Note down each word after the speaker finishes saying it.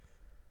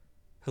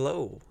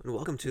Hello, and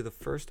welcome to the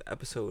first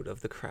episode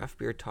of the Craft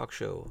Beer Talk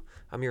Show.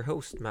 I'm your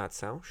host, Matt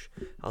Sausch.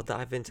 I'll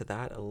dive into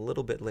that a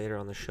little bit later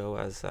on the show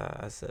as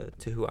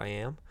to who I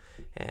am.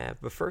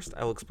 But first,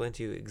 I will explain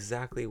to you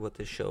exactly what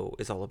this show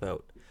is all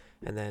about.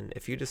 And then,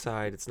 if you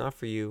decide it's not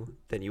for you,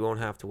 then you won't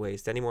have to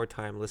waste any more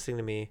time listening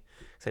to me,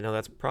 because I know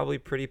that's probably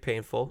pretty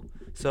painful.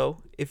 So,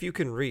 if you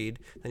can read,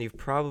 then you've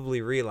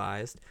probably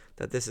realized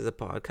that this is a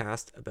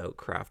podcast about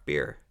craft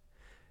beer.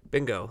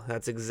 Bingo,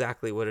 that's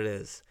exactly what it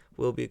is.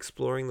 We'll be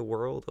exploring the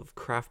world of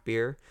craft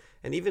beer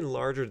and even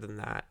larger than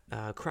that,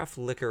 craft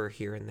liquor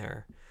here and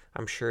there.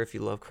 I'm sure if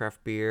you love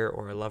craft beer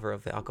or a lover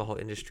of the alcohol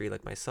industry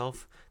like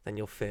myself, then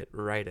you'll fit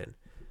right in.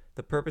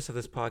 The purpose of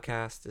this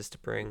podcast is to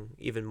bring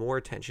even more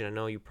attention. I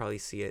know you probably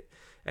see it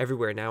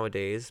everywhere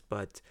nowadays,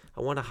 but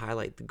I want to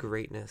highlight the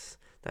greatness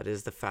that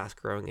is the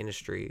fast growing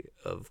industry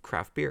of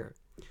craft beer.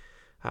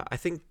 I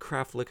think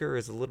craft liquor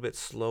is a little bit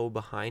slow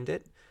behind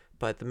it,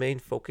 but the main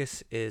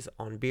focus is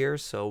on beer,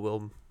 so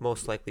we'll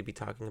most likely be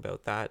talking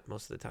about that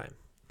most of the time.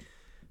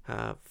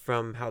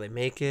 From how they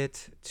make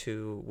it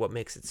to what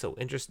makes it so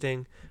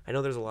interesting. I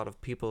know there's a lot of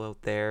people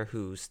out there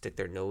who stick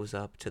their nose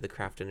up to the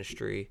craft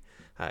industry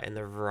and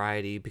their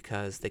variety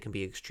because they can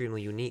be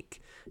extremely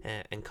unique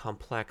and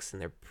complex in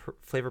their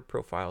flavor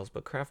profiles.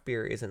 But craft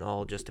beer isn't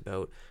all just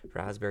about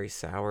raspberry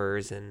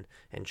sours and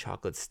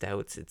chocolate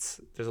stouts.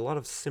 There's a lot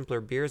of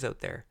simpler beers out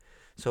there.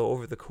 So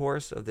over the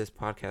course of this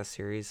podcast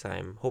series,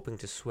 I'm hoping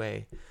to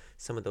sway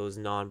some of those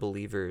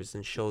non-believers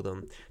and show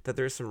them that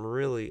there's some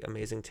really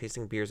amazing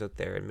tasting beers out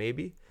there. And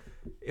maybe,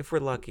 if we're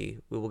lucky,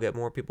 we will get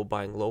more people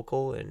buying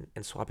local and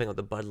swapping out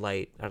the Bud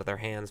Light out of their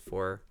hands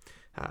for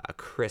a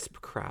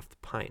crisp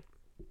craft pint.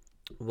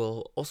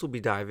 We'll also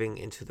be diving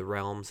into the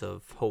realms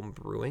of home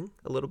brewing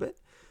a little bit.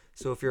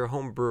 So if you're a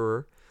home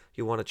brewer,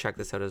 you want to check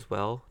this out as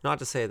well. Not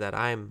to say that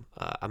I'm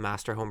a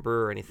master home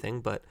brewer or anything,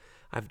 but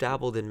I've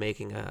dabbled in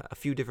making a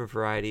few different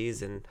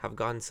varieties and have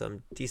gotten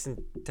some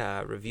decent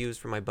reviews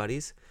from my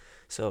buddies.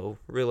 So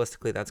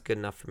realistically, that's good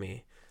enough for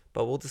me.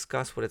 But we'll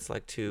discuss what it's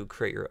like to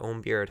create your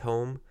own beer at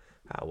home,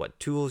 what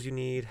tools you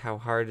need, how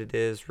hard it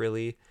is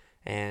really,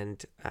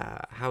 and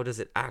how does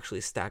it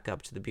actually stack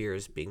up to the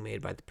beers being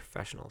made by the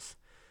professionals.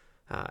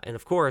 And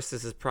of course,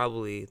 this is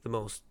probably the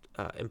most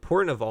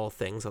important of all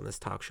things on this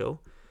talk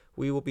show.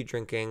 We will be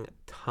drinking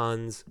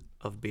tons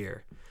of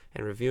beer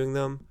and reviewing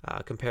them,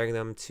 comparing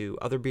them to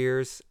other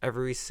beers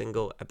every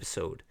single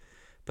episode.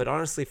 But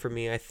honestly, for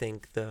me, I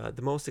think the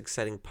most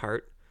exciting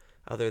part,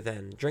 other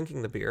than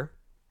drinking the beer,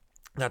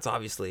 that's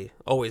obviously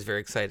always very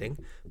exciting,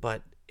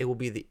 but it will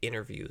be the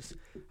interviews.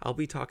 I'll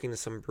be talking to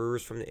some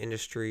brewers from the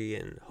industry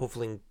and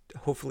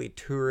hopefully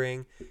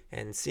touring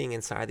and seeing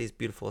inside these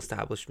beautiful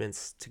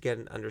establishments to get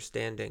an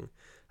understanding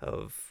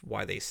of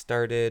why they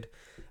started,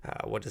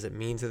 what does it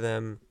mean to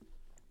them,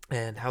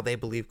 and how they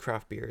believe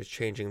craft beer is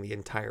changing the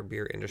entire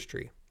beer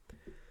industry.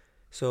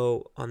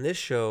 So, on this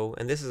show,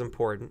 and this is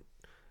important,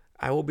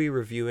 I will be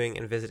reviewing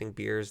and visiting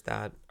beers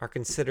that are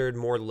considered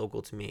more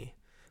local to me.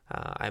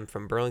 I'm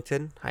from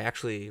Burlington. I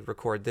actually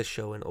record this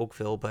show in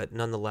Oakville, but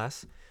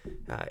nonetheless,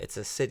 it's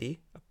a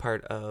city, a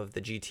part of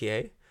the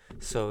GTA.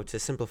 So, to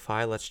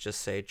simplify, let's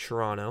just say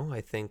Toronto.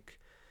 I think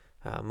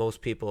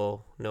most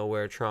people know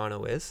where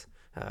Toronto is,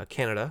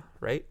 Canada,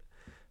 right?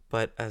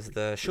 But as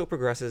the show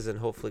progresses and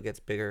hopefully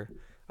gets bigger,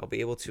 I'll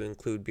be able to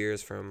include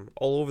beers from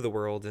all over the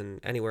world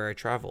and anywhere I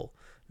travel.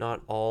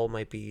 Not all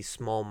might be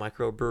small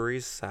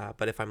microbreweries,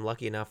 but if I'm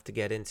lucky enough to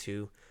get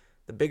into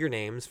the bigger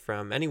names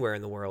from anywhere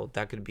in the world,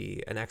 that could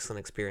be an excellent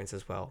experience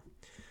as well.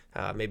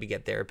 Maybe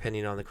get their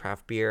opinion on the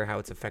craft beer, how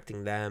it's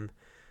affecting them.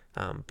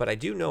 But I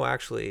do know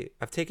actually,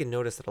 I've taken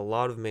notice that a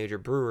lot of major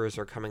brewers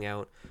are coming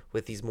out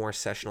with these more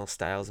sessional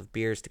styles of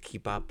beers to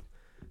keep up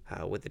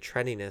with the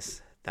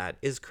trendiness that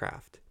is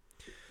craft.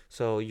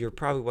 So you're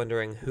probably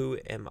wondering, who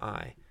am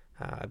I?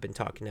 I've been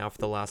talking now for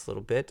the last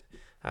little bit,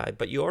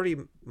 but you already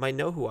might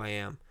know who I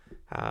am.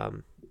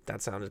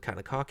 That sounded kind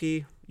of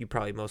cocky. You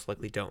probably most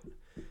likely don't.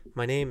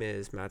 My name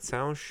is Matt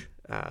Sausch.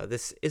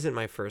 This isn't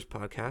my first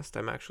podcast.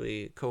 I'm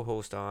actually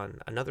co-host on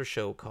another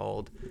show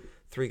called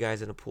Three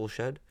Guys in a Pool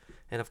Shed.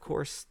 And of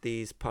course,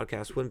 these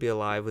podcasts wouldn't be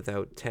alive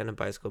without Tandem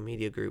Bicycle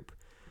Media Group.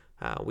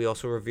 We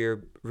also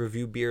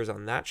review beers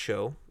on that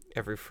show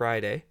every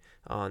Friday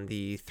on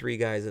the Three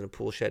Guys in a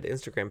Pool Shed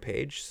Instagram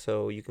page,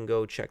 so you can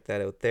go check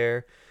that out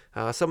there.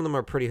 Some of them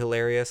are pretty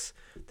hilarious.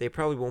 They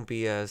probably won't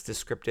be as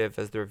descriptive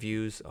as the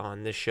reviews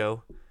on this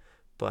show,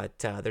 but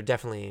they're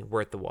definitely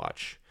worth the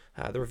watch.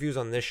 The reviews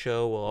on this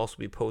show will also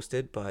be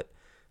posted, but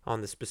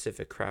on the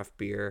specific craft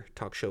beer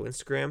talk show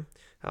Instagram.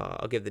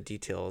 I'll give the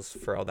details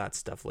for all that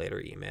stuff later: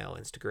 email,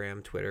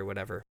 Instagram, Twitter,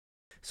 whatever.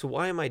 So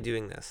why am I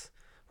doing this?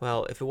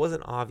 Well, if it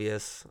wasn't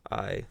obvious,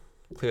 I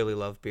clearly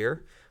love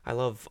beer. I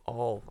love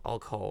all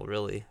alcohol,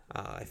 really.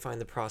 I find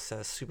the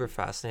process super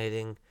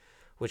fascinating,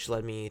 which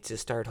led me to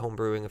start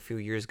homebrewing a few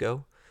years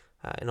ago.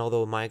 And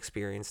although my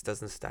experience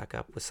doesn't stack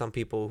up with some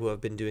people who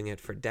have been doing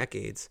it for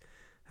decades,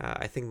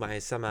 I think my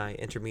semi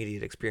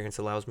intermediate experience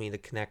allows me to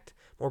connect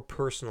more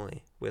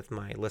personally with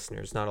my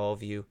listeners. Not all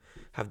of you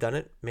have done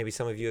it. Maybe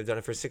some of you have done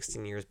it for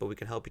 16 years, but we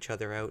can help each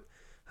other out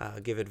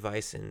give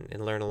advice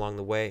and learn along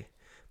the way.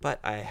 But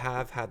I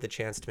have had the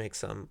chance to make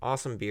some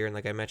awesome beer, and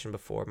like I mentioned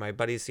before, my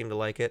buddies seem to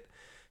like it,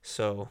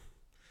 so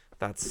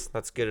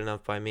that's good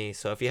enough by me.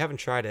 So if you haven't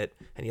tried it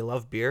and you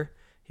love beer,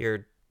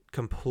 you're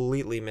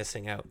completely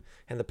missing out.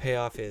 And the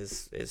payoff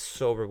is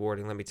so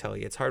rewarding, let me tell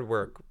you. It's hard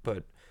work,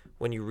 but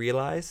when you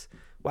realize,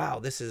 wow,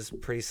 this is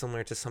pretty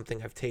similar to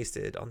something I've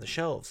tasted on the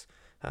shelves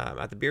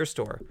at the beer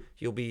store,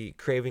 you'll be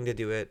craving to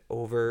do it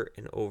over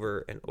and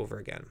over and over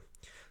again.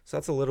 So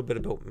that's a little bit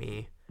about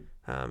me,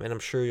 and I'm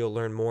sure you'll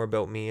learn more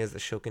about me as the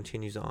show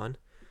continues on.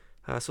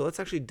 So let's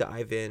actually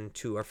dive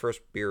into our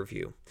first beer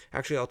review.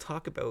 Actually, I'll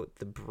talk about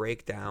the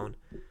breakdown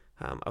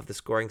of the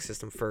scoring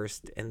system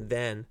first, and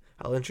then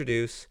I'll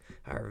introduce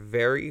our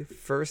very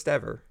first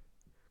ever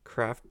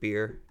craft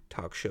beer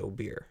talk show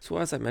beer. So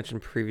as I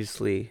mentioned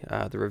previously,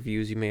 the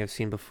reviews you may have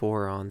seen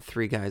before on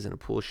Three Guys in a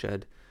Pool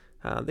Shed,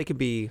 they could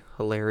be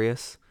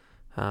hilarious.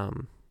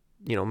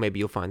 Maybe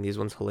you'll find these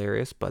ones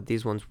hilarious, but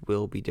these ones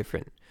will be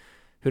different.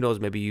 Who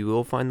knows, maybe you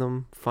will find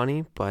them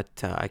funny,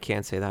 but I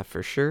can't say that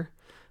for sure.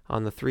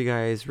 On the Three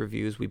Guys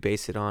reviews, we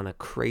base it on a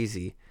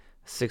crazy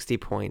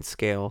 60-point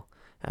scale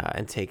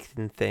and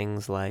taking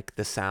things like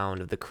the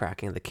sound of the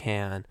cracking of the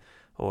can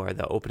or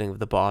the opening of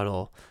the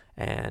bottle,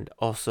 and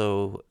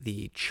also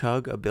the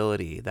chug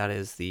ability, that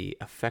is the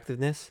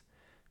effectiveness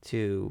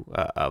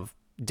of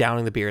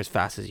downing the beer as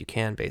fast as you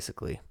can,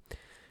 basically.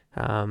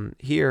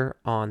 Here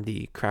on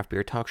the Craft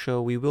Beer Talk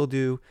Show, we will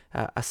do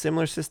a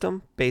similar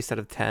system based out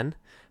of 10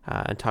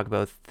 and talk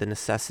about the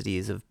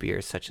necessities of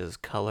beer, such as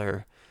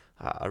color,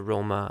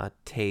 aroma,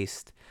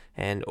 taste,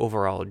 and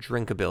overall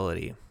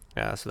drinkability.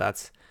 So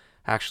that's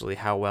actually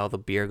how well the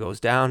beer goes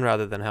down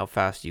rather than how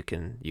fast you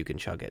can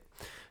chug it.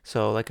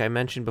 So like I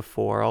mentioned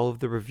before, all of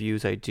the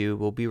reviews I do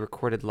will be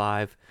recorded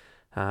live,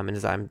 and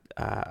as I'm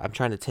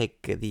trying to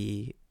take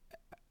the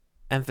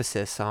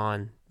emphasis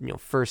on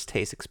first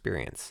taste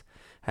experience.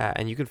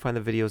 And you can find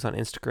the videos on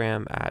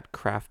Instagram at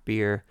Craft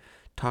Beer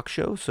Talk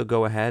Show. So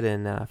go ahead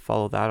and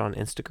follow that on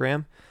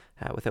Instagram.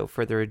 Without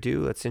further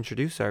ado, let's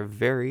introduce our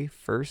very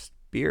first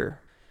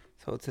beer.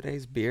 So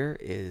today's beer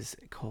is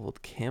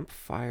called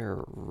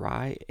Campfire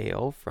Rye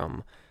Ale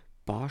from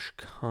Bosch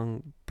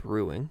Kung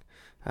Brewing.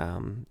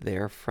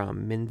 They're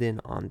from Minden,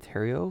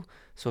 Ontario.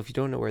 So if you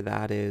don't know where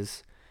that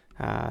is,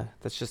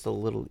 that's just a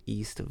little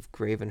east of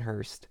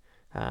Gravenhurst.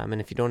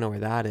 And if you don't know where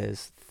that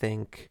is,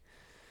 think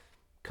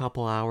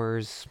couple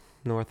hours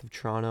north of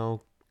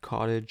Toronto,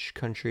 Cottage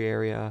Country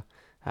area,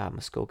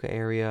 Muskoka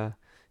area.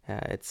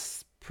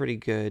 It's pretty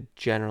good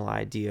general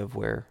idea of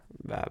where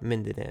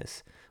Minden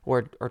is,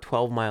 or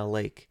 12 Mile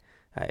Lake.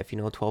 If you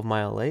know 12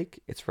 Mile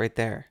Lake, it's right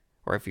there.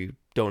 Or if you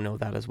don't know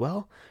that as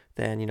well,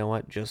 then you know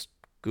what, just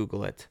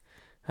Google it.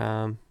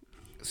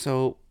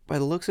 So by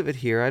the looks of it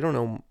here, I don't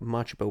know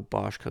much about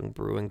Bosch Kung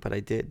Brewing, but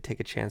I did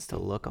take a chance to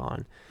look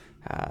on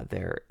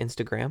their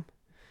Instagram.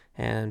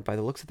 And by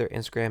the looks of their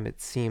Instagram,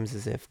 it seems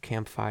as if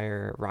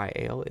Campfire Rye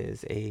Ale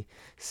is a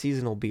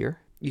seasonal beer.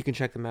 You can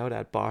check them out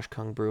at Bosch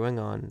Kung Brewing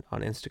on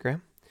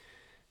Instagram.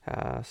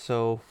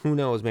 So who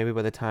knows, maybe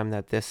by the time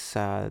that this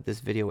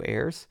video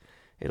airs,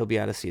 it'll be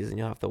out of season.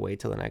 You'll have to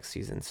wait till the next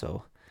season.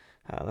 So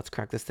let's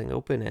crack this thing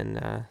open and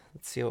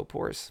let's see how it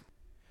pours.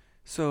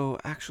 So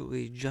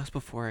actually, just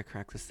before I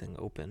crack this thing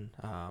open,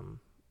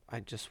 I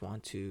just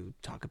want to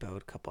talk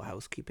about a couple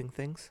housekeeping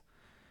things.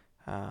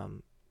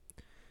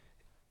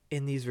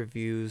 In these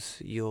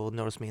reviews, you'll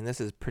notice me, and this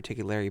is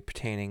particularly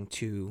pertaining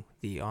to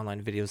the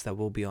online videos that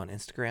will be on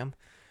Instagram.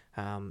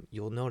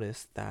 You'll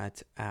notice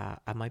that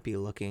I might be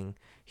looking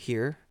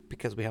here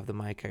because we have the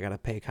mic. I got to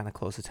pay kind of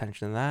close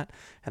attention to that.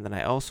 And then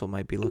I also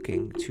might be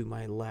looking to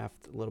my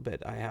left a little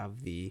bit. I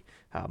have the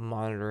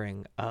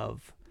monitoring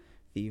of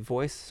the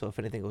voice. So if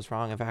anything goes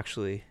wrong, I've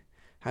actually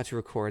had to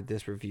record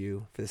this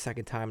review for the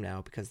second time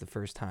now because the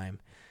first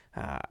time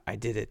I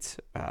did it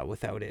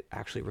without it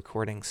actually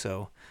recording.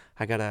 So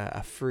I got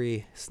a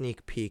free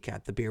sneak peek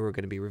at the beer we're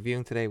going to be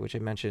reviewing today, which I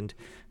mentioned,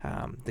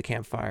 the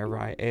Campfire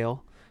Rye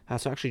Ale.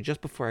 So actually,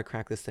 just before I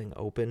crack this thing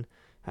open,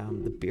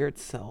 the beer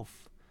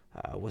itself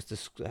was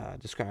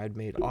described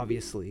made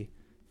obviously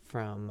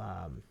from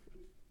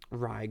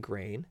rye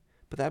grain,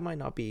 but that might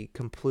not be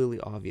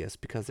completely obvious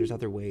because there's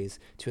other ways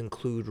to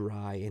include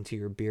rye into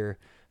your beer,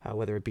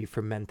 whether it be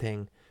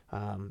fermenting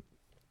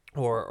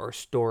or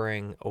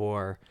storing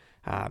or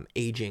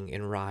aging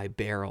in rye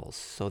barrels.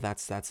 So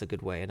that's a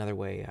good way. Another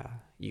way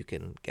you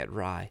can get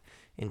rye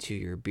into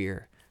your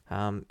beer.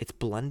 It's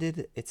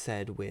blended, it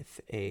said, with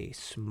a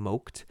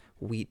smoked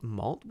wheat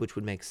malt, which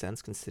would make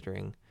sense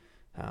considering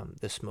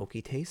the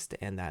smoky taste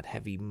and that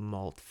heavy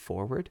malt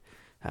forward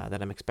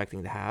that I'm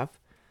expecting to have.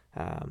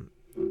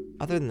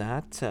 Other than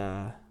that,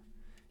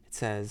 it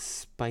says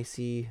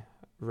spicy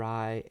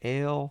rye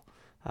ale,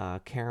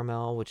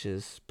 caramel, which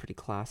is pretty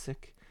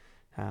classic,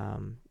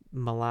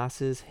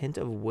 molasses, hint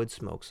of wood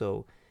smoke.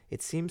 So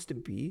it seems to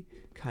be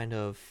kind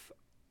of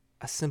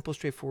a simple,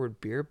 straightforward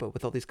beer, but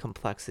with all these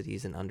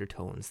complexities and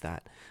undertones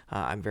that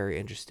I'm very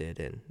interested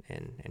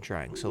in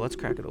trying. So let's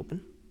crack it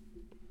open.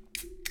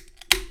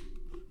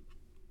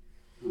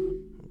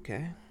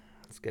 Okay,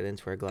 Let's get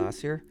into our glass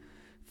here.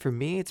 For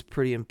me, it's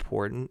pretty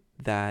important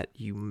that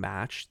you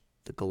match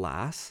the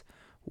glass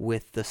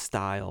with the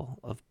style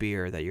of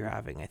beer that you're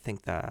having. I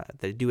think that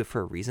they do it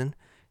for a reason,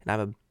 and I'm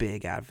a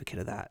big advocate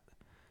of that.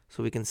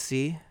 So we can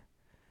see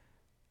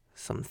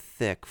some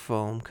thick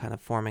foam kind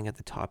of forming at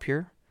the top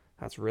here.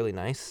 That's really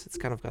nice. It's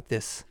kind of got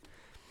this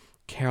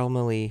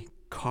caramelly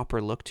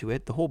copper look to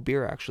it. The whole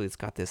beer, actually, it's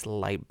got this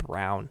light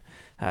brown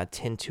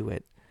tint to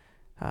it.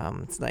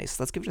 It's nice.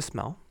 Let's give it a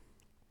smell.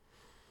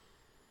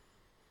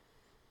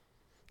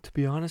 To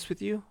be honest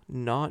with you,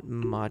 not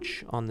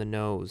much on the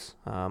nose.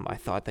 I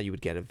thought that you would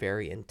get a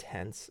very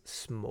intense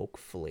smoke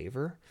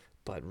flavor,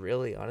 but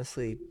really,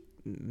 honestly,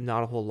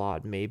 not a whole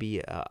lot. Maybe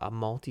a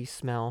malty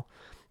smell,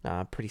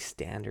 pretty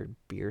standard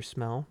beer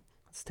smell.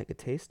 Let's take a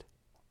taste.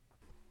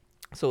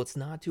 So it's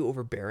not too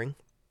overbearing.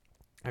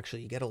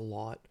 Actually, you get a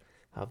lot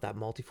of that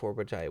malty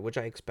forward, which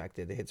I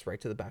expected. It hits right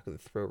to the back of the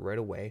throat right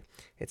away.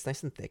 It's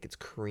nice and thick. It's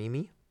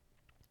creamy.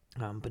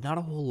 But not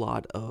a whole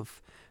lot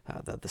of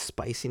the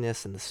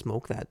spiciness and the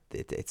smoke that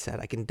it said.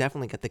 I can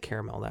definitely get the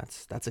caramel.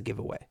 That's a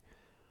giveaway.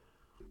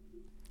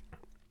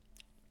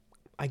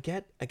 I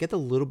get a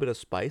little bit of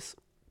spice,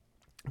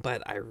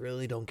 but I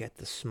really don't get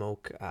the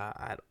smoke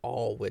at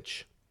all,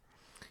 which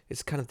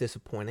is kind of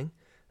disappointing.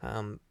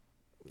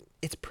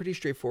 It's pretty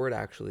straightforward,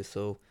 actually,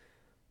 so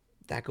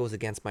that goes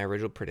against my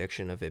original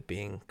prediction of it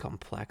being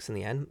complex in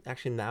the end.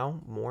 Actually,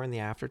 now, more in the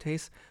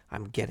aftertaste,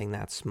 I'm getting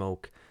that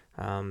smoke.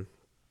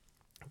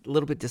 A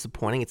little bit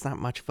disappointing. It's not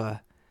much of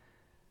a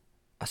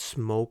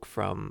smoke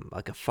from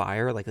like a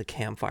fire, like a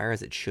campfire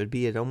as it should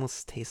be. It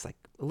almost tastes like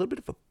a little bit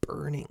of a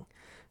burning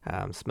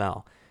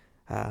smell.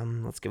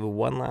 Let's give it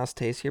one last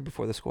taste here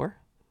before the score.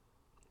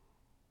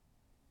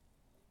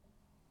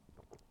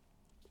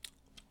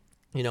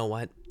 You know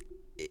what?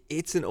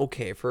 It's an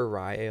okay for a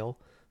rye ale.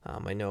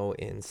 I know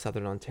in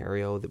Southern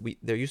Ontario that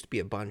there used to be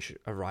a bunch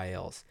of rye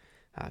ales.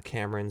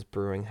 Cameron's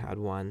Brewing had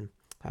one.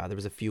 There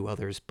was a few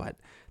others, but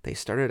they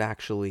started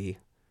actually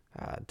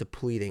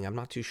depleting. I'm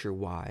not too sure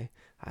why.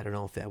 I don't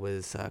know if that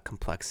was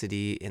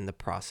complexity in the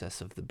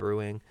process of the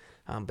brewing,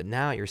 but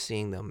now you're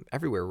seeing them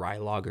everywhere, rye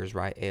lagers,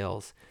 rye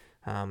ales,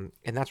 and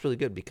that's really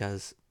good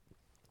because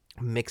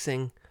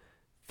mixing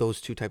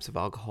those two types of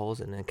alcohols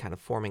and then kind of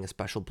forming a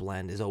special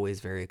blend is always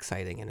very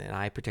exciting, and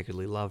I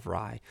particularly love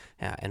rye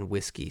and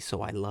whiskey,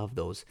 so I love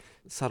those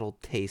subtle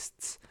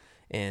tastes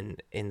in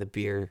the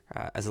beer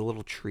as a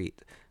little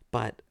treat.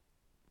 But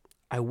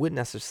I wouldn't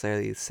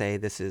necessarily say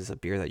this is a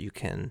beer that you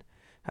can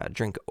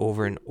drink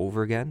over and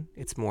over again.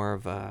 It's more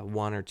of a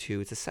one or two.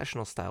 It's a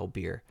sessional style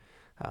beer,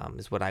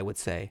 is what I would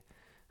say.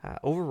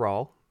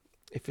 Overall,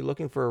 if you're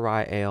looking for a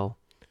rye ale,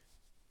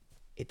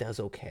 it does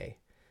okay.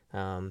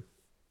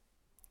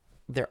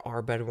 There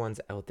are better ones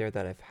out there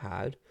that I've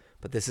had,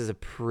 but this is a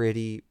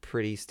pretty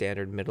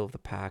standard middle of the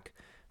pack.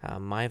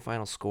 My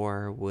final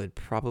score would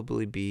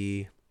probably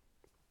be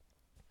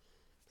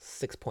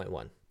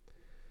 6.1.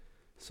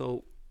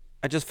 So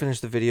I just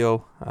finished the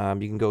video.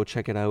 You can go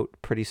check it out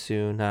pretty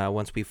soon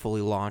once we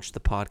fully launch the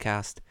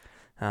podcast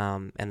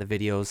and the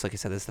videos. Like I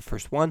said, this is the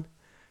first one.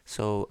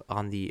 So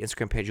on the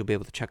Instagram page, you'll be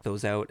able to check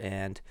those out.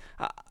 And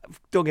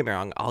don't get me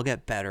wrong, I'll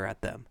get better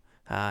at them.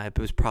 It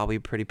was probably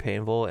pretty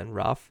painful and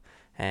rough.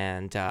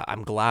 And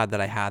I'm glad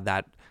that I had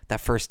that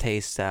first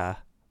taste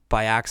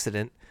by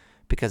accident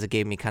because it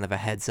gave me kind of a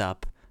heads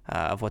up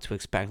of what to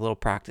expect, a little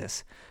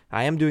practice.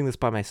 I am doing this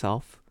by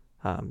myself.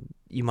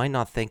 You might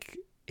not think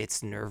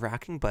it's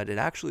nerve-wracking, but it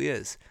actually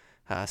is.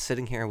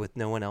 Sitting here with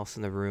no one else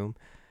in the room,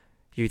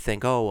 you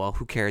think, oh, well,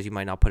 who cares? You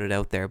might not put it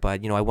out there.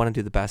 But, I want to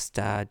do the best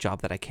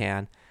job that I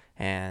can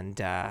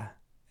and,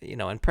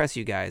 impress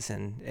you guys.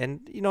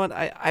 And you know what?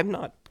 I'm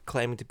not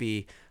claiming to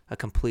be a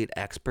complete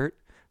expert,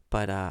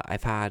 but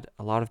I've had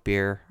a lot of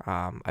beer.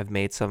 I've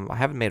made I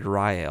haven't made a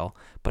rye ale,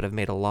 but I've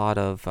made a lot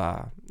of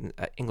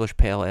English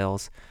pale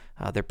ales.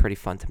 They're pretty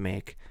fun to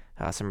make.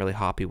 Some really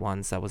hoppy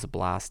ones. That was a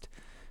blast.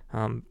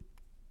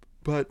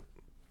 But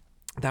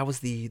that was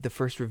the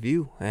first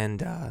review, and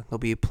there'll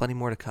be plenty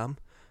more to come.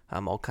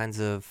 All kinds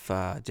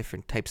of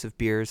different types of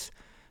beers.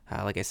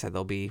 Like I said,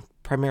 they'll be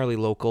primarily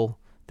local.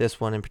 This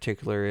one in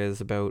particular is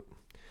about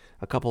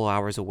a couple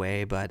hours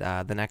away, but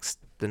the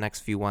next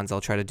few ones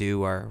I'll try to do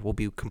will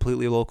be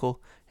completely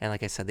local. And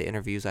like I said, the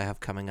interviews I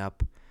have coming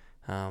up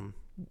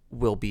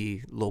will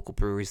be local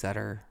breweries that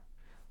are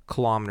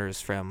kilometers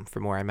from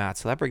where I'm at.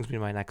 So that brings me to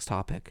my next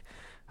topic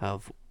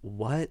of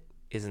what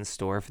is in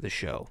store for the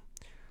show.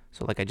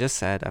 So like I just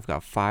said, I've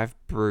got 5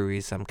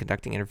 breweries I'm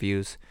conducting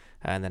interviews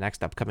in the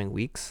next upcoming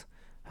weeks.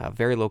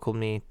 Very local to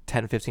me,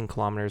 10, 15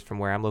 kilometers from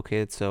where I'm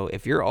located. So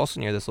if you're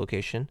also near this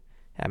location,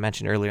 I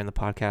mentioned earlier in the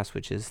podcast,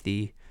 which is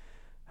the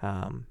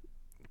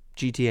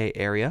GTA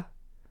area,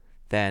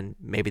 then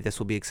maybe this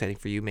will be exciting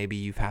for you. Maybe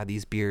you've had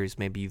these beers.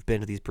 Maybe you've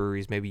been to these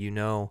breweries. Maybe you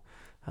know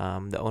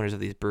the owners of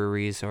these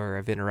breweries or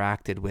have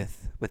interacted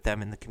with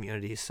them in the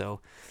community.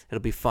 So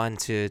it'll be fun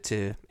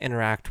to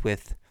interact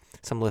with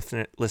some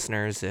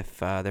listeners if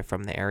they're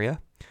from the area.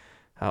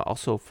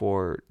 Also,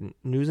 for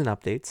news and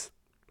updates,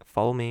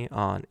 follow me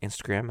on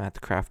Instagram at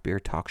the Craft Beer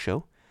Talk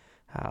Show.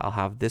 I'll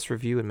have this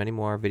review and many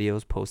more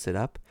videos posted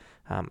up,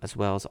 as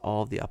well as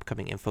all of the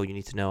upcoming info you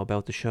need to know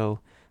about the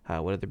show,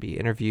 whether it be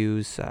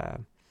interviews,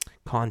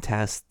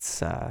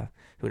 contests,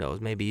 who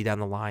knows, maybe down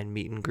the line,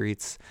 meet and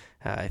greets,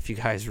 if you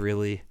guys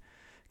really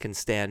can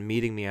stand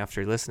meeting me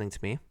after listening to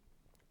me.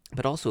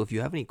 But also, if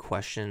you have any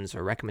questions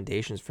or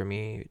recommendations for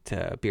me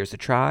to beers to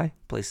try,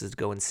 places to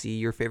go and see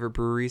your favorite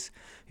breweries,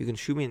 you can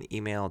shoot me an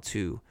email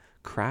to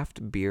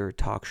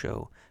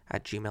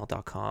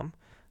craftbeertalkshow@gmail.com.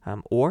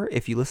 Or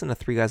if you listen to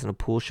Three Guys in a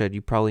Pool Shed,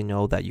 you probably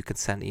know that you can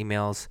send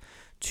emails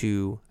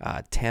to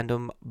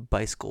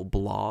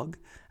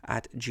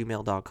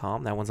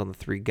tandembicycleblog@gmail.com. That one's on the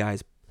Three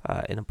Guys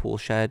in a Pool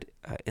Shed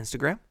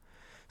Instagram.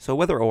 So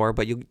whether or,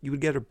 but you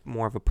would get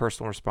more of a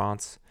personal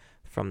response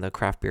from the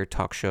Craft Beer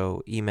Talk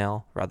Show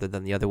email rather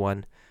than the other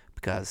one,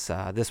 because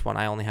this one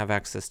I only have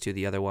access to.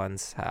 The other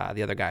ones,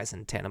 the other guys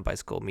in Tandem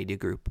Bicycle Media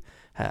Group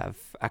have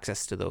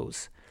access to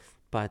those.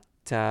 But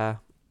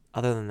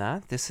other than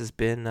that, this has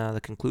been the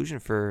conclusion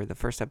for the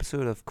first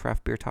episode of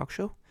Craft Beer Talk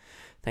Show.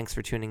 Thanks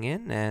for tuning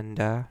in,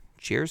 and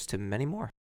cheers to many more.